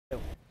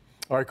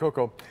All right,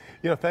 Coco,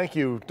 thank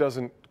you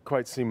doesn't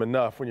quite seem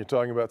enough when you're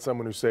talking about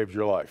someone who saved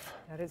your life.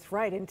 That is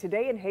right. And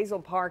today in Hazel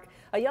Park,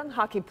 a young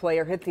hockey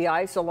player hit the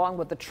ice along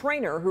with the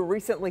trainer who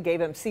recently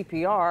gave him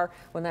CPR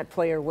when that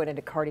player went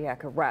into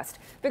cardiac arrest.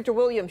 Victor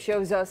Williams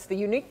shows us the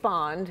unique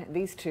bond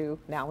these two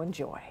now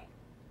enjoy.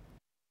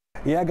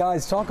 Yeah,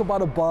 guys, talk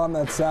about a bond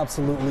that's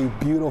absolutely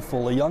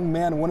beautiful. A young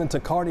man went into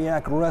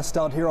cardiac arrest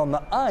out here on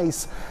the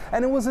ice,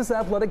 and it was his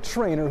athletic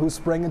trainer who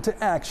sprang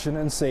into action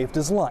and saved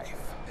his life.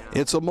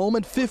 It's a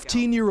moment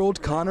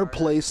 15-year-old Connor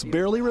Place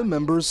barely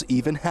remembers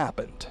even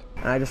happened.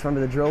 I just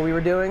remember the drill we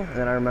were doing, and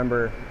then I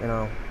remember,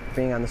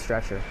 being on the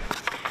stretcher.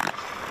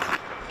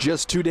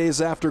 Just 2 days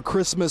after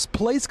Christmas,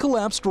 Place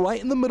collapsed right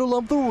in the middle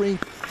of the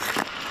rink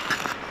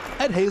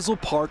at Hazel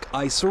Park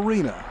Ice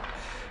Arena.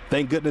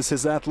 Thank goodness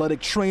his athletic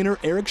trainer,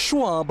 Eric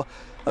Schwab,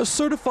 a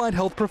certified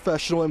health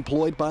professional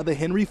employed by the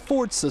Henry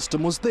Ford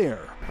system, was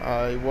there.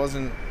 He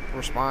wasn't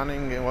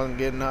responding, he wasn't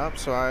getting up,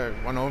 so I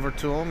went over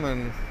to him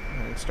and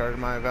started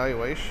my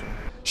evaluation.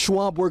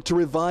 Schwab worked to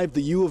revive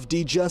the U of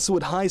D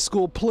Jesuit High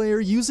School player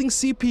using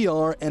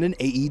CPR and an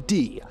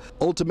AED,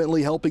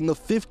 ultimately helping the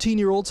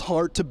 15-year-old's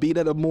heart to beat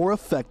at a more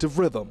effective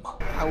rhythm.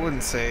 I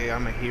wouldn't say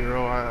I'm a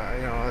hero.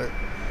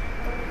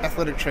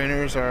 Athletic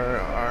trainers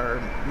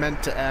are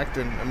meant to act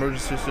in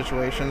emergency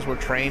situations. We're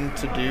trained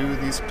to do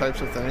these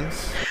types of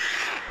things.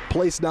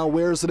 Place now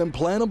wears an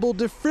implantable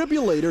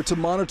defibrillator to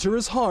monitor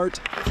his heart,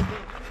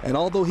 and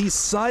although he's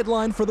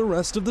sidelined for the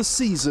rest of the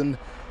season,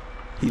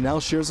 he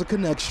now shares a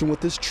connection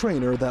with his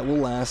trainer that will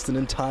last an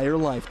entire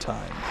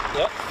lifetime.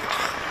 Yep.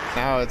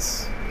 Now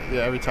it's,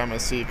 every time I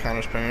see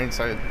Connor's parents,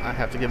 I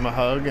have to give him a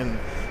hug, and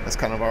that's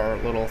kind of our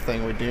little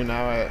thing we do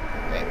now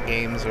at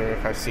games, or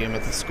if I see him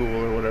at the school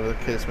or whatever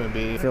the case may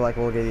be. I feel like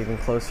we'll get even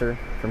closer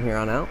from here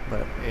on out,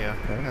 but yeah,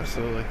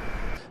 absolutely.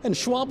 And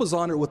Schwab was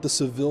honored with the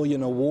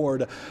Civilian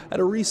Award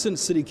at a recent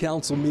city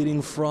council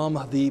meeting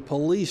from the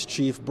police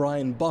chief,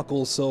 Brian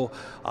Buckles. So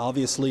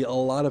obviously a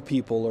lot of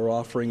people are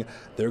offering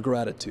their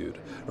gratitude.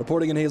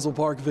 Reporting in Hazel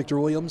Park, Victor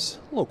Williams,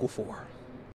 Local 4.